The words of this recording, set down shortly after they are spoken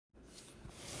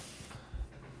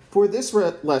For this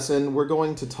lesson, we're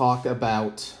going to talk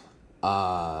about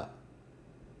microbial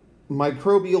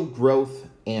growth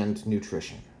and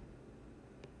nutrition.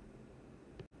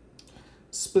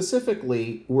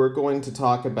 Specifically, we're going to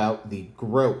talk about the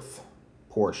growth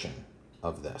portion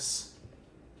of this.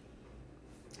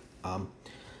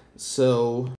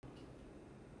 So,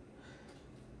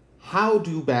 how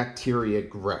do bacteria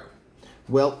grow?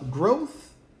 Well,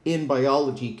 growth in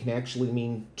biology can actually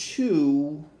mean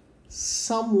two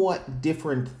somewhat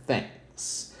different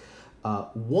things.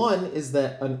 One is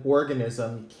that an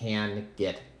organism can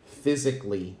get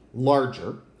physically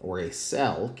larger, or a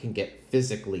cell can get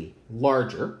physically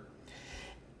larger.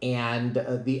 And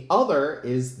the other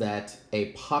is that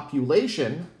a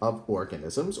population of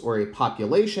organisms or a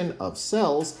population of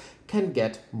cells can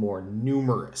get more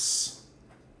numerous.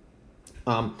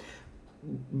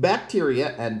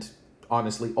 Bacteria, and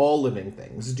honestly all living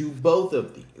things, do both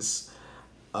of these.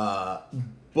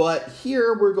 But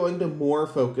here we're going to more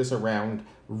focus around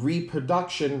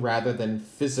reproduction rather than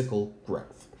physical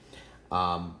growth.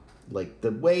 Like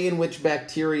the way in which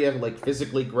bacteria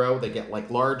physically grow, they get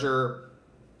larger,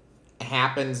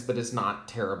 happens, but is not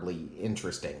terribly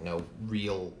interesting. No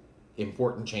real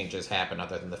important changes happen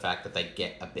other than the fact that they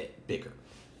get a bit bigger.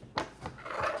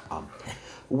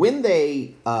 When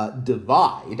they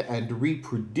divide and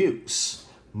reproduce,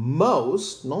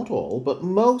 most, not all, but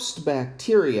most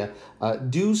bacteria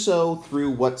do so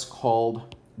through what's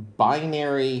called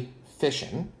binary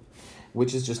fission,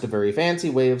 which is just a very fancy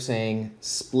way of saying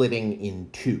splitting in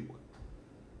two.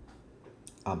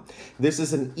 This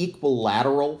is an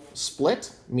equilateral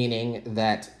split, meaning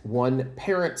that one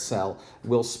parent cell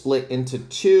will split into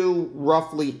two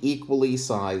roughly equally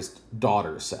sized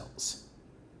daughter cells.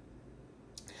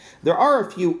 There are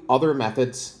a few other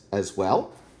methods as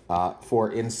well.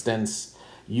 For instance,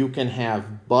 you can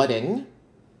have budding,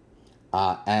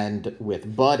 and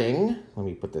with budding, let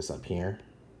me put this up here.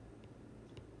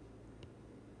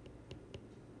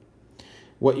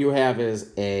 What you have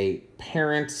is a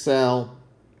parent cell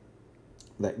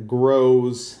that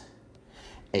grows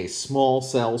a small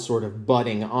cell sort of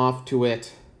budding off to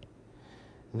it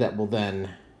that will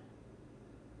then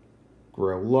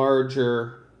grow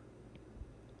larger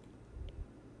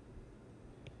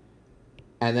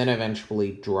and then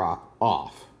eventually drop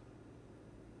off.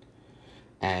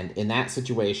 And in that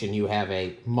situation, you have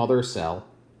a mother cell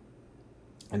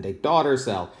and a daughter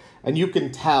cell, and you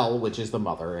can tell which is the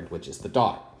mother and which is the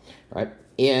daughter, right?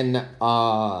 In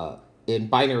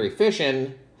binary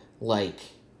fission,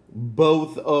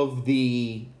 both of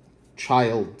the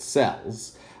child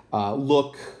cells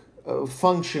look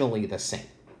functionally the same.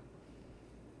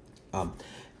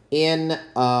 In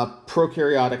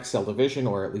prokaryotic cell division,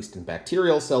 or at least in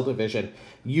bacterial cell division,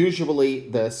 usually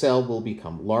the cell will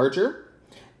become larger,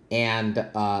 and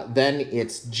then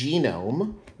its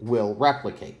genome will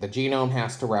replicate. The genome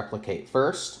has to replicate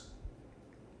first,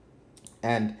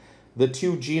 and the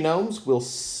two genomes will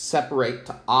separate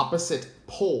to opposite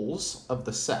poles of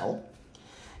the cell,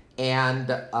 and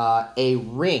a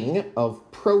ring of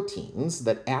proteins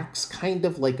that acts kind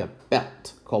of like a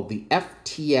belt called the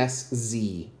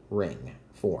FTSZ ring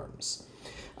forms.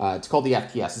 It's called the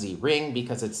FTSZ ring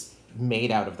because it's made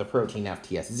out of the protein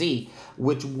FTSZ,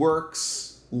 which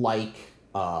works like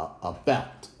a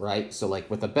belt, right? So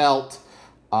with a belt,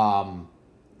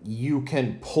 you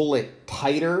can pull it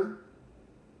tighter,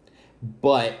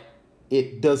 but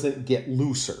it doesn't get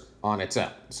looser on its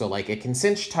own. So it can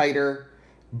cinch tighter,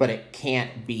 but it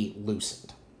can't be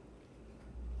loosened.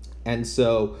 And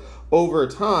so over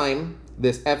time,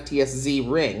 this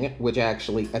FTSZ ring, which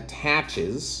actually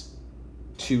attaches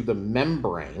to the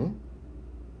membrane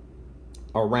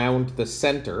around the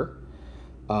center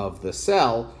of the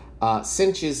cell,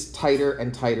 cinches tighter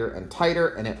and tighter and tighter,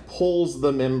 and it pulls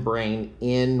the membrane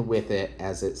in with it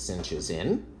as it cinches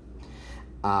in.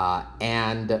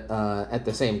 And at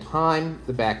the same time,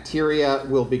 the bacteria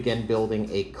will begin building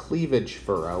a cleavage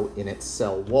furrow in its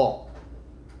cell wall.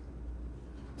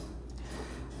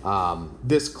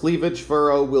 This cleavage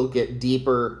furrow will get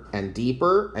deeper and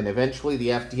deeper, and eventually the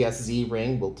FTSZ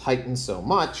ring will tighten so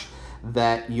much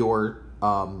that your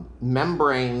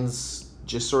membranes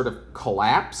just sort of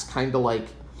collapse, kind of like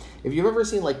if you've ever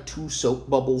seen two soap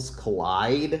bubbles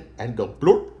collide and go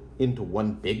bloop into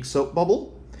one big soap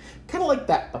bubble. Kind of like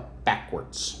that, but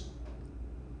backwards,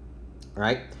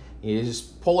 right? You're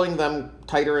just pulling them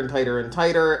tighter and tighter and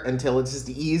tighter until it's just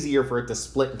easier for it to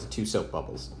split into two soap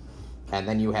bubbles. And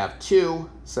then you have two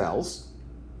cells,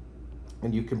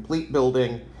 and you complete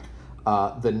building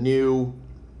the new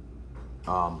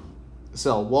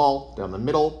cell wall down the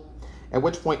middle, at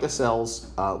which point the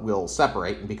cells will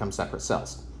separate and become separate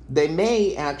cells. They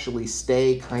may actually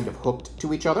stay kind of hooked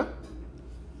to each other,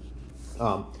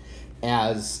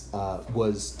 as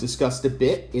was discussed a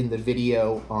bit in the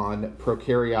video on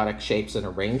prokaryotic shapes and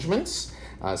arrangements.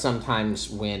 Sometimes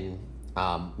when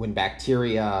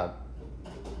bacteria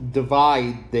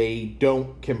divide, they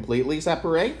don't completely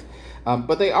separate,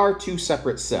 but they are two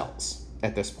separate cells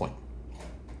at this point.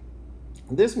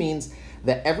 This means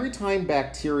that every time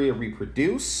bacteria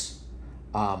reproduce,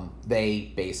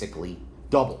 they basically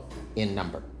double in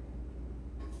number.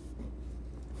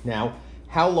 Now,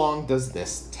 how long does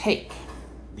this take?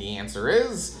 The answer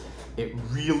is, it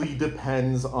really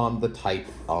depends on the type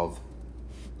of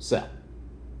cell.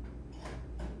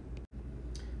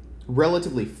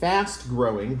 Relatively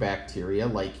fast-growing bacteria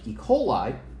like E.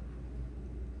 coli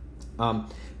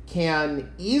can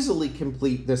easily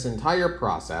complete this entire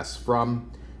process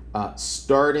from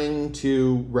starting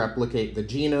to replicate the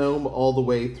genome all the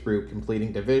way through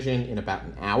completing division in about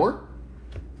an hour.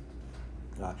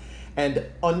 And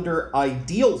under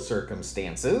ideal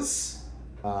circumstances,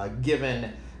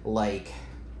 given like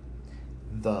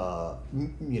the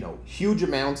huge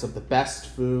amounts of the best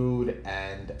food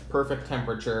and perfect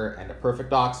temperature and a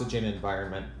perfect oxygen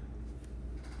environment,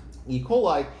 E.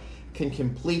 coli can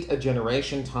complete a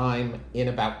generation time in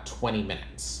about 20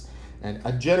 minutes. And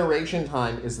a generation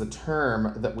time is the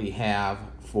term that we have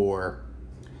for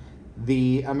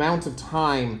the amount of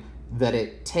time that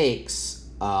it takes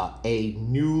a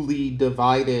newly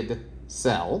divided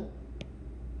cell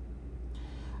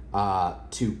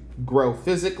to grow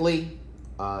physically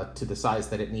to the size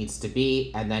that it needs to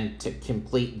be, and then to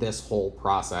complete this whole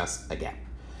process again.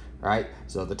 All right?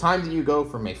 So the time that you go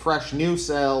from a fresh new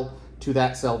cell to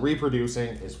that cell reproducing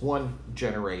is one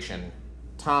generation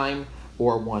time,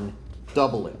 or one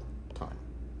doubling time.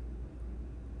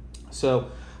 So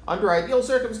under ideal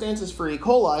circumstances for E.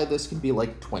 coli, this can be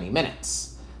like 20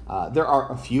 minutes. There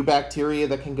are a few bacteria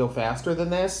that can go faster than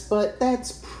this, but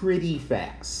that's pretty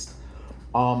fast.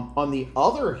 On the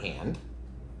other hand,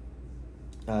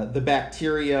 the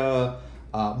bacteria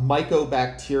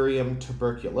Mycobacterium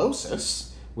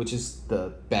tuberculosis, which is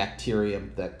the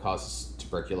bacterium that causes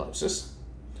tuberculosis,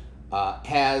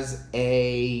 has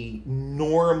a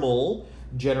normal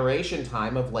generation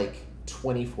time of like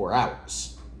 24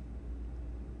 hours.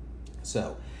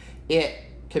 So it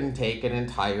can take an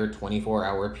entire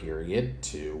 24-hour period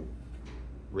to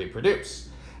reproduce.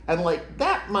 And like,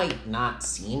 that might not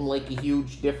seem like a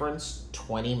huge difference,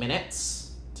 20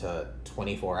 minutes to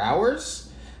 24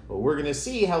 hours, but we're gonna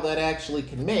see how that actually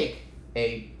can make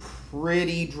a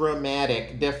pretty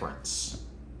dramatic difference.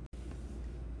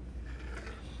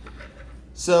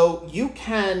 So you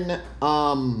can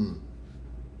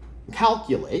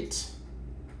calculate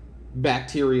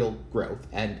bacterial growth,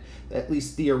 and at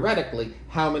least theoretically,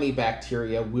 how many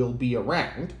bacteria will be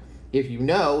around if you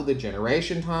know the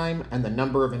generation time and the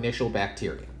number of initial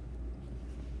bacteria.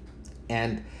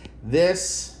 And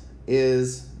this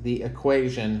is the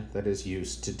equation that is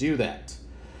used to do that,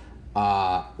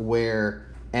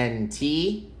 where NT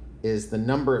is the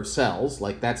number of cells,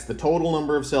 like that's the total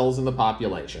number of cells in the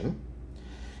population,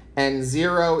 and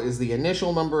 0 is the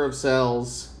initial number of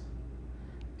cells,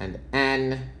 and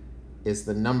N is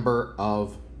the number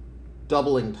of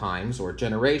doubling times or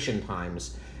generation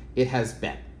times it has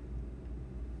been.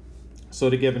 So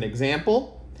to give an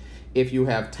example, if you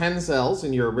have 10 cells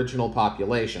in your original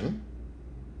population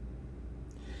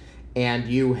and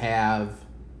you have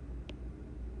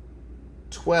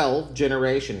 12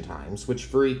 generation times, which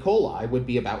for E. coli would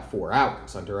be about 4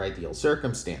 hours under ideal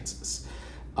circumstances.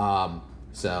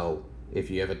 So if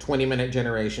you have a 20-minute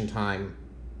generation time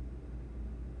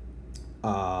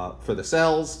for the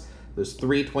cells, there's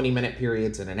 3 20-minute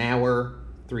periods in an hour.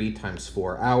 3 times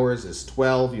 4 hours is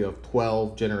 12. You have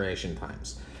 12 generation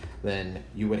times. Then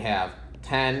you would have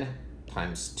 10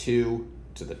 times 2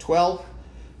 to the 12th,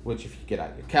 which if you get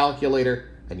out your calculator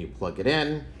and you plug it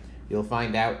in, you'll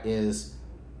find out is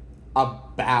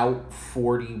about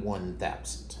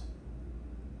 41,000.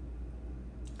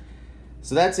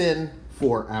 So that's in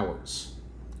 4 hours.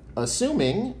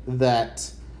 Assuming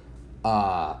that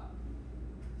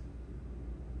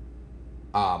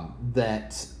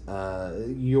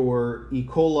your E.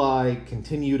 coli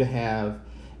continue to have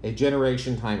a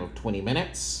generation time of 20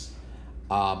 minutes,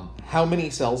 how many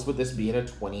cells would this be in a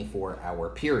 24-hour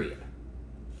period?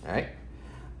 All right.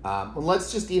 Well,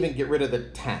 let's just even get rid of the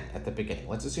 10 at the beginning.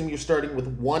 Let's assume you're starting with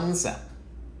 1 cell.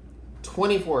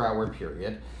 24-hour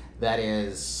period. That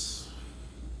is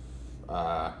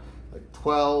like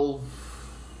 12,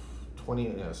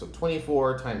 20, so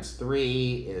 24 times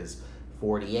 3 is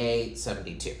 48,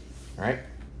 72. All right.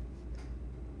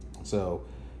 So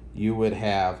you would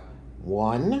have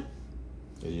 1,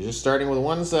 you're just starting with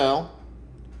one cell,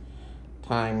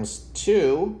 times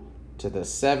 2 to the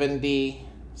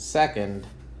 72nd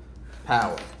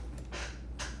power.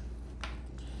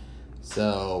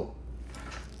 So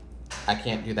I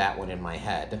can't do that one in my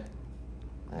head.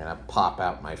 I'm going to pop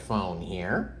out my phone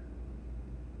here.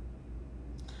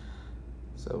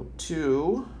 So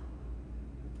 2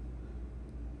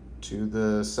 to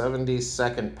the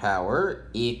 72nd power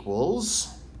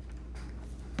equals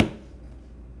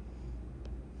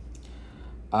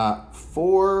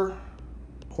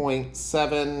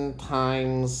 4.7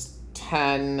 times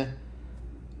 10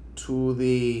 to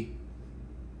the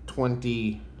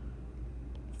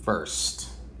 21st.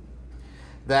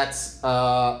 That's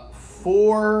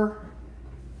 4,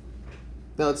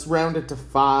 let's round it to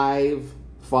 5,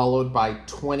 followed by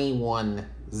 21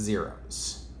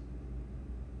 zeros.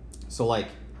 So like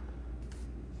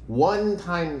 1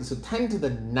 times, so 10 to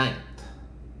the 9th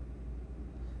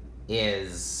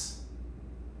is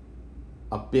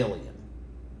a billion.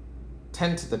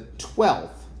 10 to the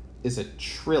 12th is a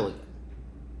trillion.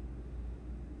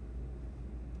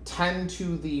 10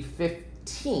 to the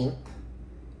 15th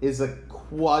is a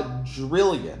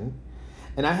quadrillion.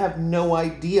 And I have no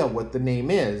idea what the name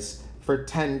is for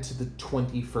 10 to the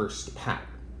 21st power.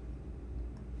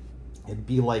 It'd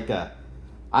be like a,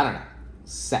 I don't know,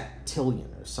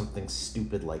 septillion or something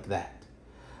stupid like that.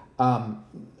 At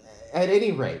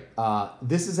any rate,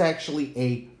 this is actually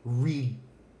a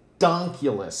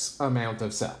redonkulous amount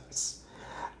of cells.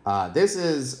 This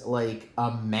is like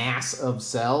a mass of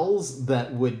cells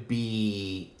that would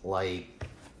be like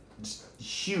just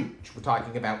huge. We're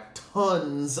talking about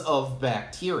tons of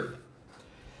bacteria.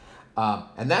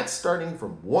 And that's starting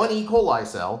from one E. coli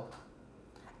cell,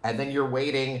 and then you're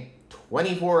waiting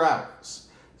 24 hours.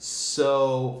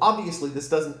 So obviously this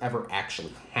doesn't ever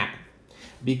actually happen,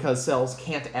 because cells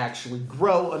can't actually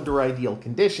grow under ideal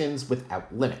conditions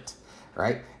without limit,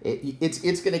 right?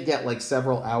 It's going to get like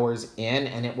several hours in,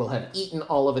 and it will have eaten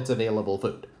all of its available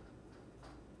food.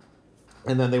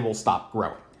 And then they will stop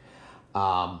growing.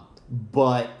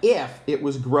 But if it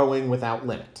was growing without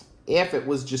limit, if it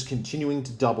was just continuing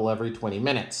to double every 20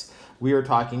 minutes, we are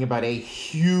talking about a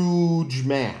huge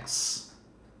mass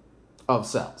of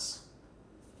cells.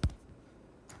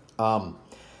 On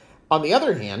the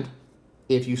other hand,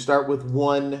 if you start with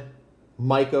one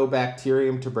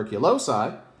Mycobacterium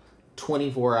tuberculosis,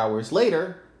 24 hours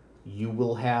later, you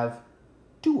will have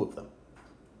 2 of them.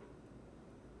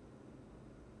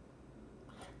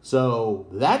 So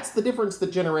that's the difference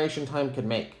that generation time can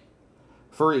make.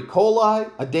 For E.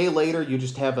 coli, a day later, you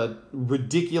just have a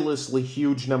ridiculously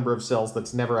huge number of cells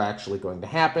that's never actually going to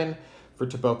happen. For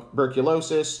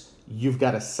tuberculosis, you've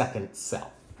got a second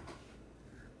cell.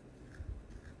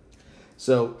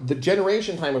 So the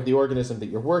generation time of the organism that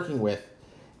you're working with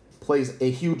plays a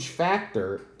huge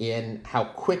factor in how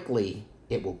quickly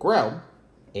it will grow.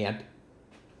 And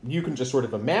you can just sort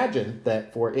of imagine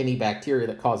that for any bacteria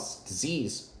that causes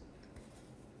disease,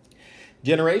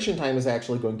 generation time is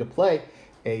actually going to play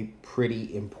a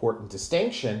pretty important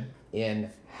distinction in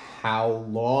how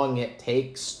long it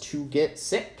takes to get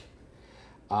sick.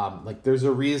 Like there's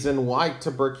a reason why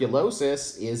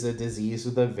tuberculosis is a disease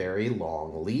with a very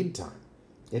long lead time.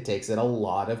 It takes it a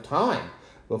lot of time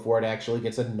before it actually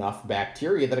gets enough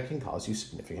bacteria that it can cause you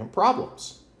significant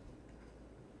problems.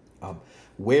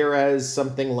 Whereas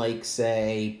something like,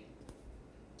 say,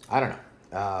 I don't know,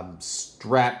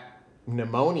 strep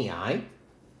pneumoniae,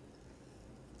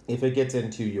 if it gets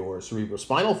into your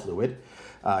cerebrospinal fluid,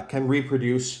 can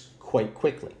reproduce quite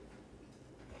quickly.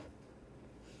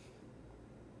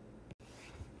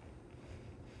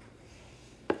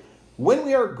 When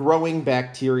we are growing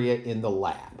bacteria in the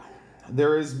lab,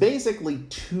 there is basically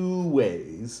 2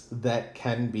 ways that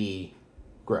can be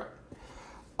grown.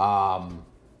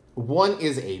 One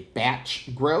is a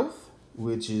batch growth,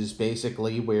 which is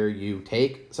basically where you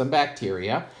take some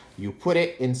bacteria, you put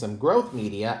it in some growth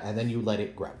media, and then you let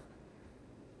it grow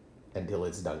until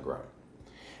it's done growing.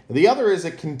 The other is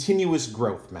a continuous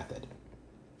growth method.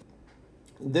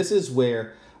 This is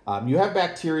where you have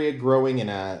bacteria growing in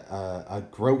a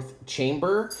growth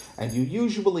chamber, and you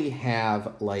usually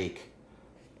have like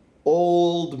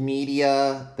old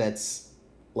media that's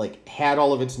like had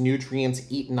all of its nutrients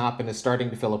eaten up and is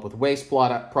starting to fill up with waste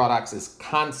products, is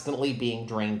constantly being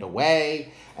drained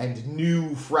away, and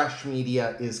new fresh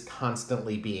media is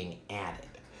constantly being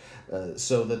added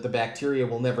so that the bacteria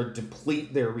will never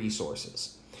deplete their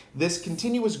resources. This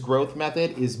continuous growth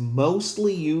method is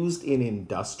mostly used in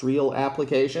industrial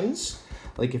applications.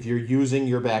 Like if you're using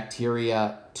your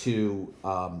bacteria to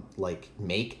like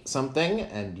make something,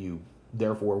 and you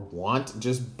therefore want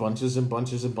just bunches and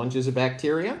bunches and bunches of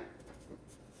bacteria.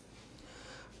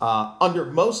 Under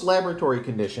most laboratory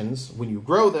conditions, when you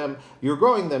grow them, you're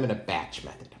growing them in a batch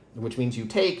method, which means you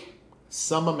take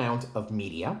some amount of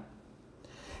media,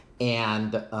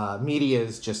 and media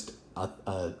is just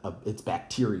it's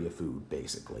bacteria food,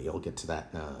 basically. I'll get to that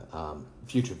in a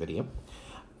future video.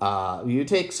 You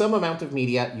take some amount of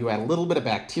media, you add a little bit of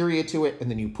bacteria to it, and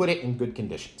then you put it in good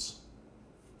conditions.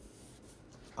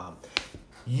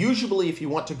 Usually, if you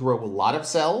want to grow a lot of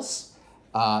cells,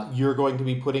 you're going to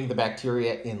be putting the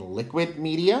bacteria in liquid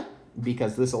media,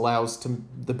 because this allows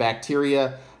the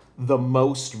bacteria the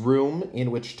most room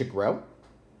in which to grow.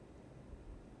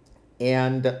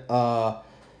 And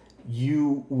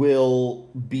you will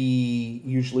be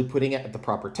usually putting it at the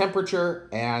proper temperature,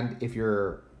 and if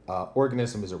your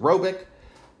organism is aerobic,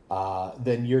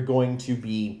 then you're going to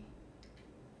be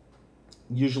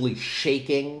usually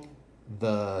shaking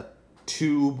the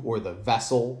tube or the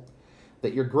vessel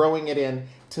that you're growing it in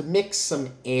to mix some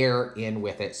air in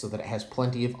with it so that it has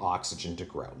plenty of oxygen to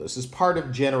grow. This is part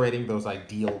of generating those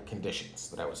ideal conditions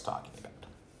that I was talking about.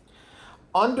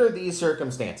 Under these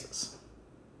circumstances,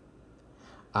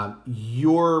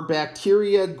 your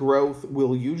bacteria growth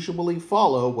will usually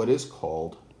follow what is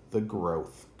called the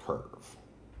growth curve.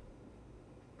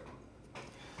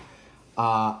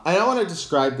 I want to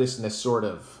describe this in a sort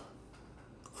of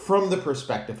from the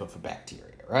perspective of a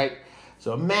bacteria, right?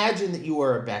 So imagine that you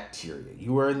are a bacteria.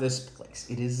 You are in this place.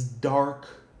 It is dark.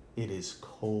 It is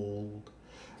cold.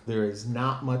 There is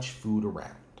not much food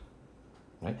around,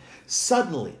 right?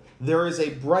 Suddenly, there is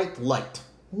a bright light.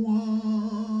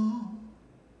 Whoa.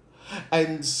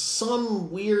 And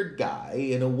some weird guy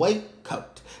in a white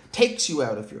coat takes you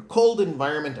out of your cold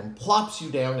environment and plops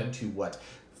you down into what,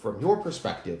 from your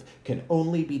perspective, can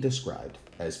only be described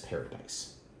as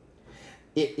paradise.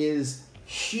 It is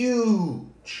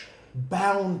huge,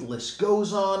 boundless,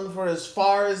 goes on for as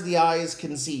far as the eyes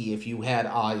can see, if you had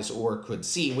eyes or could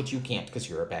see, which you can't because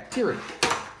you're a bacteria.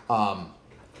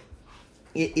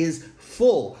 It is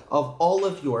full of all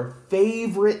of your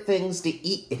favorite things to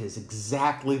eat. It is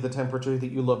exactly the temperature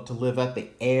that you love to live at. The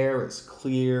air is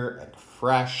clear and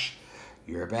fresh.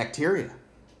 You're a bacteria.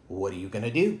 What are you going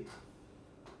to do?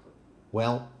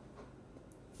 Well,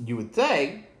 you would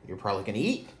say you're probably going to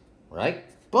eat, right?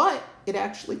 But it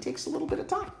actually takes a little bit of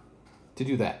time to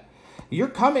do that. You're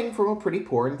coming from a pretty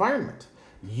poor environment.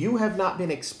 You have not been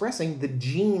expressing the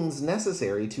genes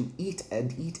necessary to eat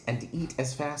and eat and eat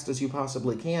as fast as you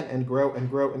possibly can and grow and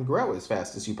grow and grow as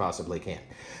fast as you possibly can.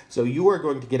 So you are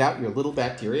going to get out your little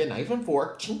bacteria knife and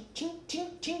fork. Chink, chink,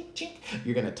 chink, chink, chink.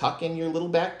 You're going to tuck in your little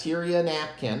bacteria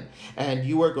napkin, and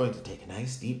you are going to take a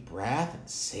nice deep breath and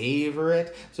savor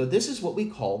it. So this is what we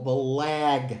call the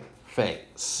lag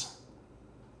phase.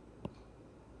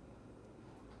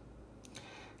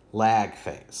 Lag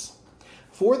phase.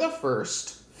 For the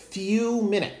first few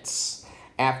minutes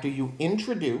after you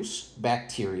introduce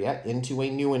bacteria into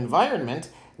a new environment,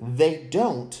 they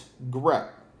don't grow.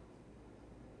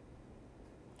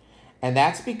 And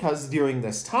that's because during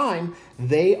this time,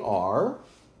 they are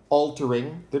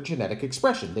altering their genetic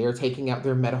expression. They are taking out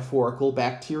their metaphorical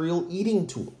bacterial eating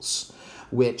tools,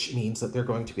 which means that they're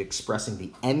going to be expressing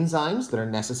the enzymes that are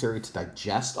necessary to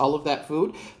digest all of that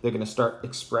food. They're going to start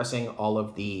expressing all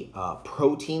of the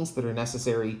proteins that are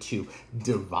necessary to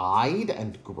divide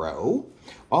and grow.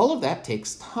 All of that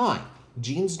takes time.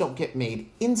 Genes don't get made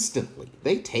instantly.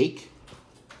 They take,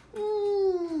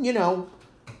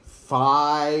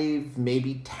 5,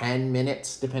 maybe 10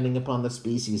 minutes, depending upon the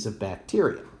species of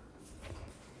bacteria.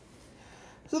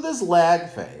 So this lag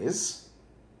phase,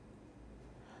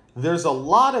 there's a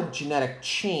lot of genetic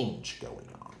change going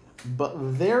on, but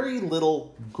very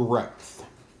little growth.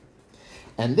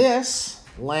 And this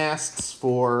lasts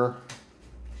for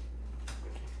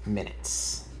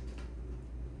minutes.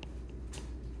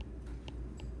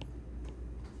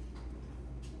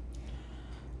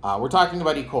 We're talking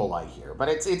about E. coli here, but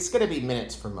it's going to be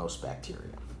minutes for most bacteria.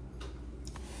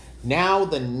 Now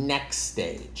the next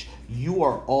stage, you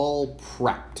are all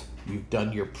prepped. You've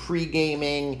done your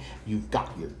pre-gaming, you've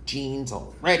got your genes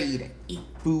all ready to eat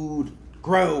food,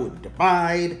 grow, and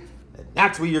divide, and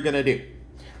that's what you're gonna do.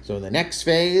 So in the next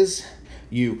phase,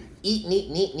 you eat,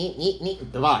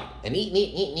 and divide, and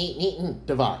eat, and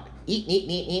divide,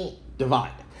 eat, and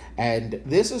divide. And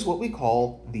this is what we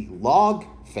call the log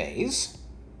phase,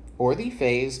 or the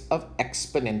phase of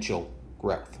exponential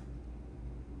growth.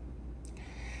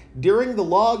 During the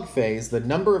log phase, the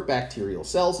number of bacterial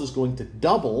cells is going to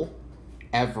double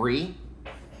every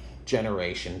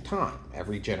generation time,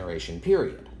 every generation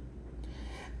period.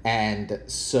 And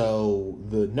so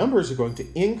the numbers are going to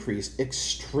increase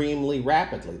extremely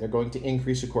rapidly. They're going to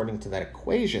increase according to that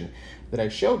equation that I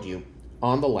showed you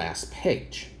on the last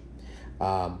page.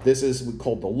 This is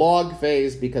called the log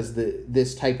phase because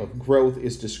this type of growth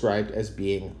is described as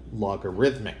being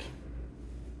logarithmic.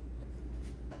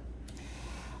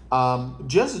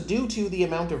 Just due to the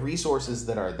amount of resources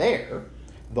that are there,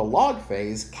 the log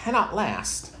phase cannot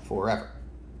last forever.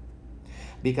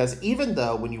 Because even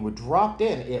though when you were dropped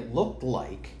in, it looked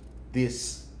like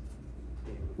this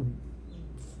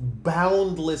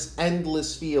boundless,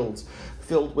 endless fields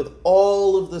filled with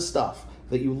all of the stuff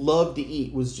that you love to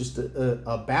eat was just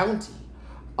a bounty.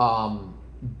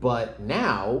 But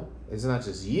now, it's not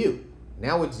just you.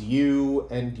 Now it's you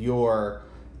and your,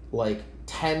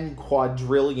 10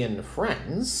 quadrillion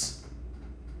friends.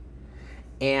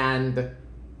 And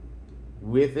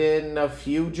within a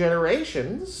few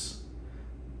generations,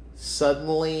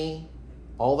 suddenly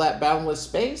all that boundless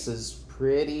space is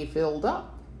pretty filled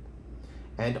up.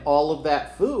 And all of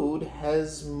that food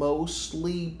has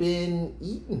mostly been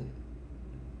eaten.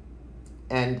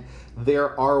 And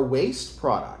there are waste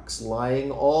products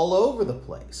lying all over the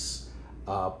place,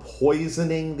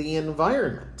 poisoning the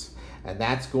environment. And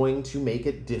that's going to make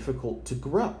it difficult to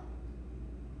grow.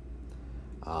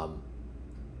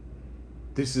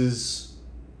 This is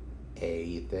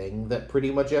a thing that pretty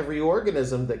much every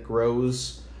organism that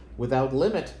grows without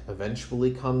limit eventually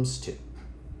comes to.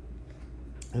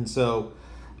 And so,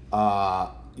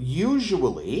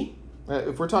 usually,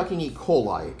 if we're talking E.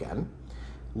 coli again,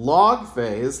 log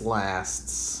phase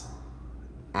lasts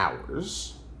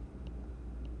hours.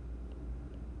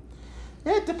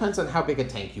 It depends on how big a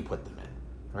tank you put them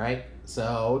in, right?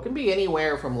 So it can be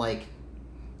anywhere from 4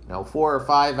 or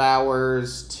 5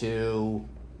 hours to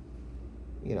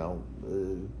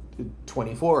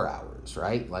 24 hours,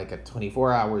 right? At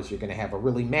 24 hours, you're going to have a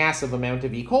really massive amount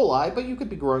of E. coli, but you could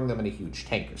be growing them in a huge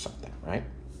tank or something, right?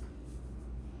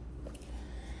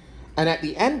 And at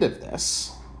the end of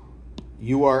this,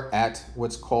 you are at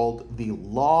what's called the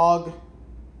log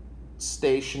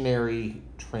stationary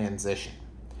transition.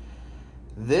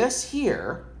 This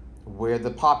here, where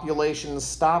the population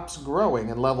stops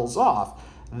growing and levels off,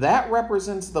 that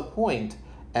represents the point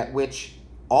at which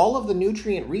all of the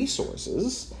nutrient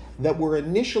resources that were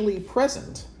initially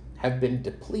present have been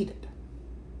depleted.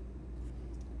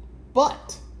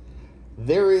 But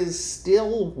there is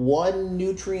still one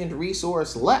nutrient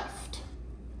resource left,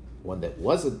 one that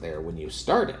wasn't there when you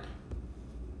started: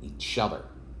 each other.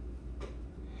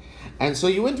 And so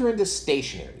you enter into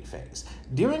stationary phase.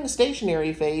 During the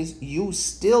stationary phase, you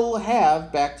still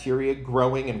have bacteria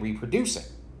growing and reproducing.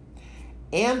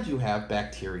 And you have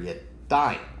bacteria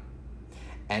dying.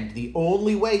 And the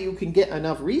only way you can get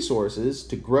enough resources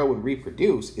to grow and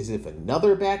reproduce is if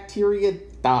another bacteria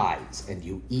dies and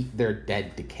you eat their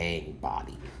dead, decaying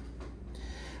body.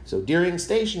 So during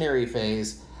stationary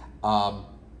phase,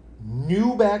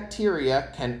 new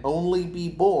bacteria can only be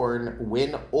born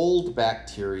when old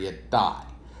bacteria die.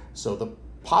 So the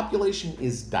population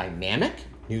is dynamic.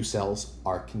 New cells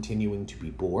are continuing to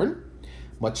be born,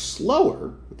 much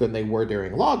slower than they were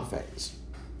during log phase.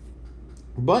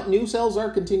 But new cells are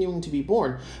continuing to be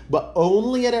born, but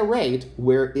only at a rate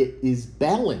where it is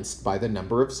balanced by the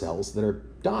number of cells that are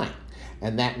dying.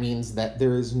 And that means that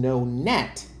there is no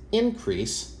net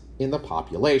increase in the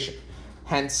population.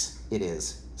 Hence, it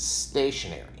is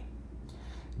stationary.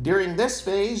 During this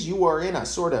phase, you are in a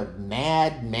sort of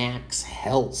Mad Max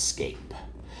hellscape,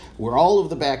 where all of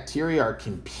the bacteria are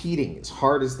competing as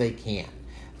hard as they can.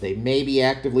 They may be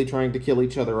actively trying to kill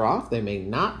each other off. They may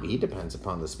not be, depends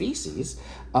upon the species.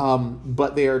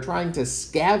 But they are trying to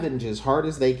scavenge as hard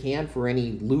as they can for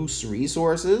any loose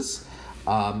resources.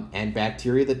 And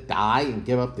bacteria that die and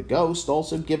give up the ghost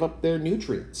also give up their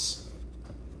nutrients.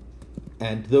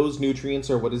 And those nutrients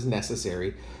are what is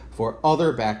necessary for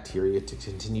other bacteria to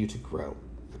continue to grow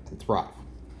and thrive.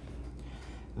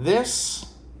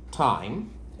 This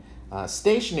time,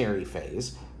 stationary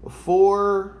phase,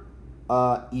 for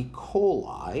E.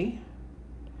 coli,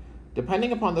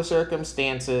 depending upon the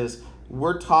circumstances,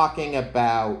 we're talking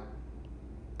about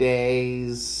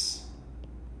days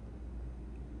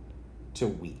to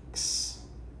weeks.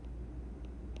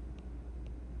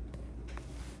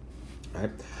 All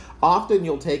right. Often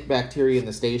you'll take bacteria in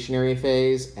the stationary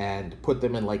phase and put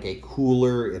them in a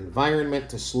cooler environment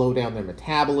to slow down their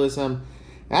metabolism.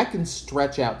 That can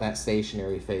stretch out that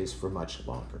stationary phase for much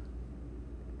longer.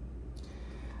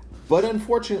 But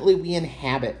unfortunately, we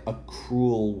inhabit a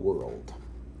cruel world,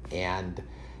 and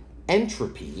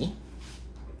entropy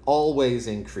always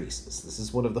increases. This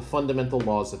is one of the fundamental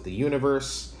laws of the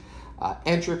universe.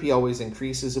 Entropy always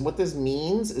increases, and what this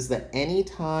means is that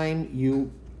anytime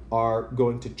you are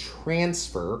going to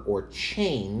transfer or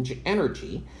change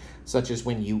energy, such as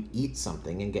when you eat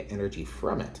something and get energy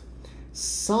from it,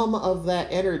 some of that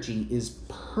energy is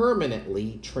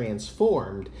permanently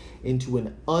transformed into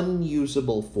an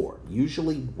unusable form,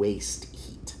 usually waste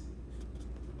heat.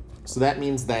 So that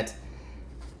means that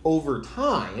over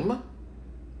time,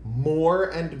 more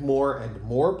and more and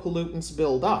more pollutants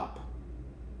build up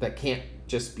that can't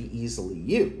just be easily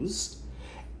used.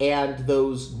 And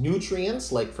those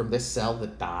nutrients, like from this cell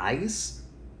that dies,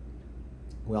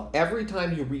 well, every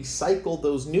time you recycle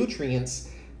those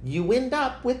nutrients, you end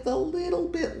up with a little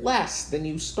bit less than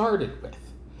you started with.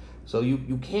 So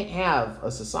you can't have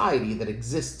a society that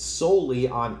exists solely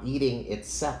on eating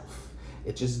itself.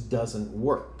 It just doesn't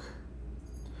work.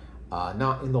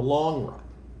 Not in the long run.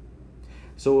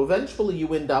 So eventually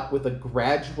you end up with a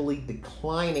gradually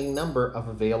declining number of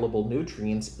available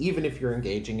nutrients, even if you're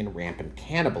engaging in rampant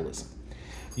cannibalism.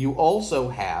 You also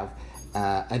have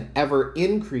an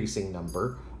ever-increasing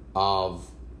number of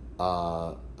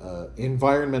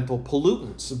environmental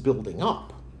pollutants building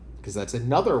up, because that's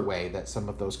another way that some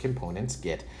of those components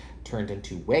get turned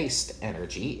into waste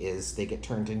energy, is they get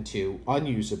turned into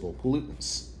unusable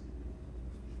pollutants.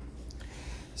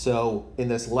 So in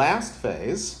this last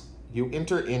phase, you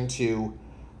enter into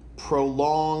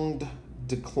prolonged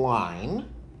decline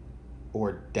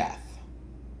or death.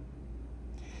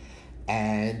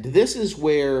 And this is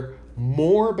where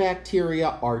more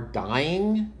bacteria are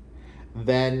dying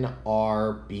than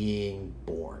are being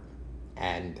born.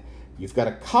 And you've got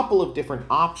a couple of different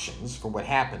options for what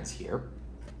happens here.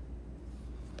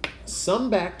 Some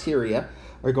bacteria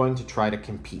are going to try to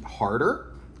compete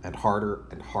harder and harder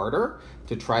and harder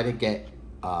to try to get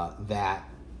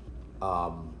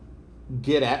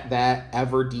get at that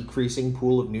ever-decreasing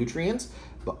pool of nutrients,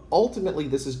 but ultimately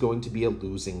this is going to be a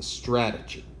losing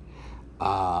strategy.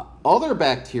 Other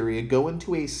bacteria go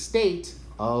into a state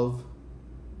of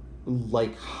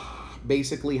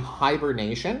basically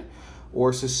hibernation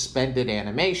or suspended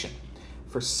animation.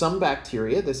 For some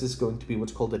bacteria, this is going to be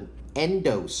what's called an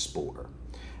endospore,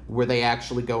 where they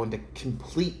actually go into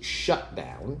complete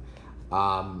shutdown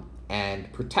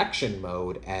and protection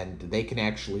mode, and they can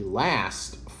actually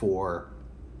last for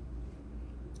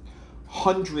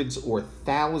hundreds or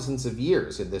thousands of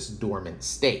years in this dormant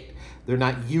state. They're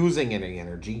not using any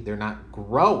energy, they're not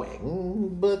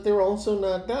growing, but they're also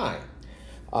not dying.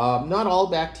 Not all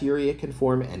bacteria can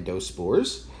form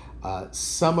endospores.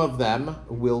 Some of them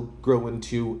will grow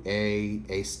into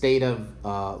a state of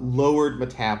lowered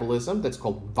metabolism that's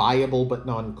called viable but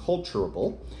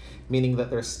non-culturable, meaning that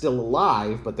they're still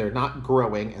alive, but they're not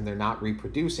growing and they're not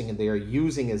reproducing, and they are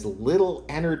using as little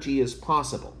energy as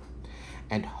possible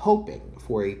and hoping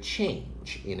for a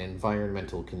change in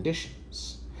environmental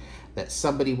conditions, that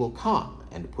somebody will come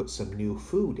and put some new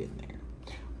food in there,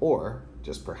 or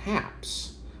just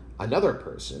perhaps another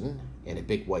person in a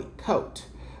big white coat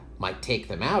might take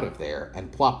them out of there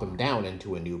and plop them down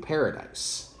into a new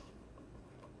paradise.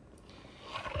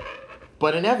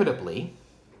 But inevitably,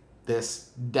 this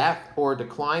death or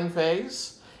decline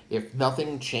phase, if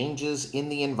nothing changes in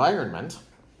the environment,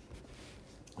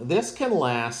 this can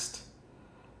last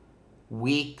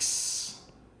weeks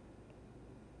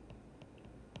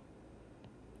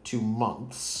to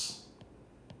months,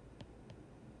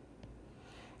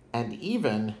 and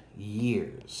even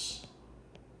years.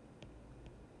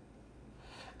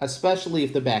 Especially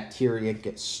if the bacteria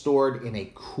get stored in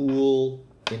a cool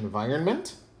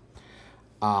environment,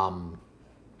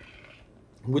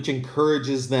 which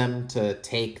encourages them to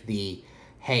take the,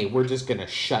 hey, we're just going to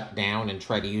shut down and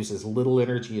try to use as little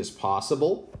energy as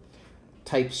possible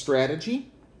type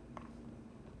strategy.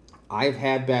 I've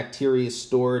had bacteria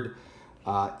stored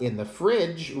in the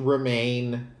fridge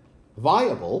remain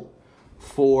viable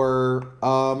for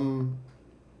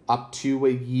up to a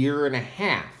year and a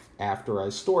half after I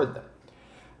stored them.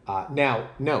 Now,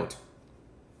 note,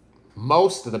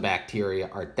 most of the bacteria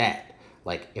are dead.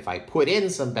 Like, if I put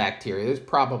in some bacteria, there's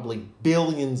probably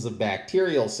billions of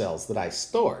bacterial cells that I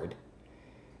stored.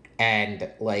 And,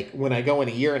 like, when I go in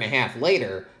a year and a half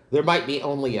later, there might be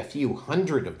only a few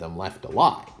hundred of them left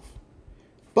alive.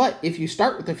 But if you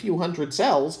start with a few hundred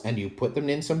cells and you put them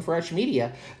in some fresh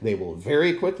media, they will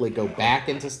very quickly go back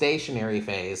into stationary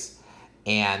phase,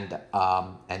 and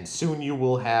soon you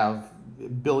will have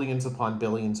billions upon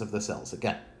billions of the cells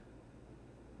again.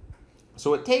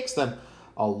 So it takes them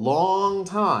a long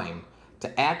time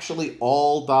to actually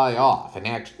all die off, and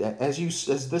as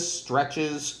this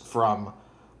stretches from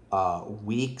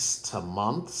weeks to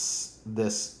months,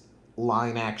 this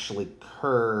line actually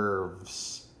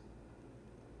curves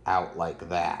out like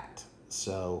that.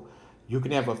 So you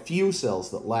can have a few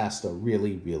cells that last a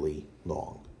really, really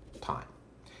long time.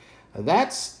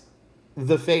 That's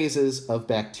the phases of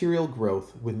bacterial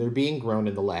growth when they're being grown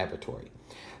in the laboratory.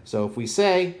 So if we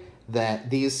say that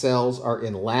these cells are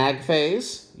in lag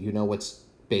phase, you know what's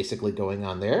basically going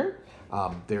on there.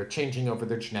 They're changing over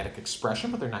their genetic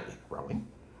expression, but they're not yet growing.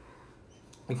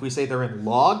 If we say they're in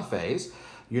log phase,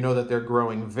 you know that they're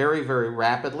growing very, very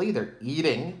rapidly. They're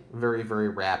eating very, very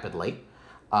rapidly.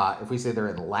 If we say they're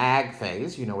in lag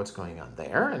phase, you know what's going on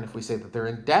there. And if we say that they're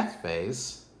in death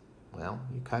phase, well,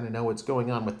 you kind of know what's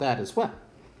going on with that as well.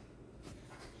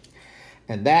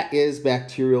 And that is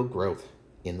bacterial growth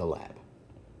in the lab.